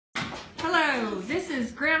Hello, this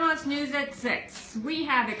is Grandma's News at 6. We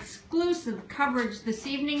have exclusive coverage this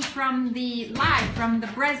evening live from the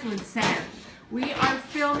Breslin Center. We are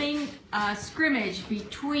filming a scrimmage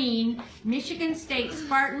between Michigan State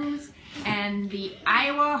Spartans and the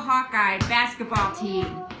Iowa Hawkeye basketball team.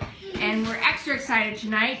 And we're extra excited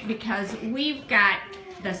tonight because we've got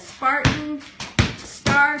the Spartan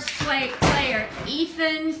star player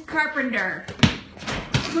Ethan Carpenter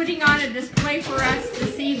putting on a display for us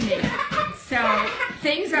this evening. So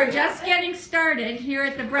things are just getting started here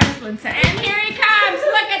at the Breslin Center. And here he comes!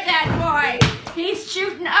 Look at that boy! He's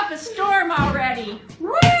shooting up a storm already.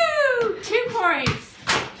 Woo! 2 points.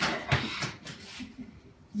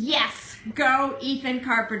 Yes, go Ethan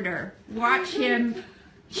Carpenter. Watch him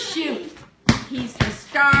shoot. He's the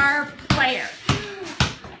star player.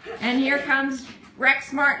 And here comes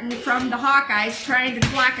Rex Martin from the Hawkeyes trying to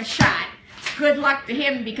block a shot. Good luck to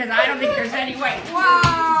him because I don't think there's any way.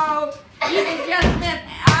 Whoa! Ethan just missed.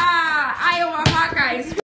 Iowa Hawkeyes.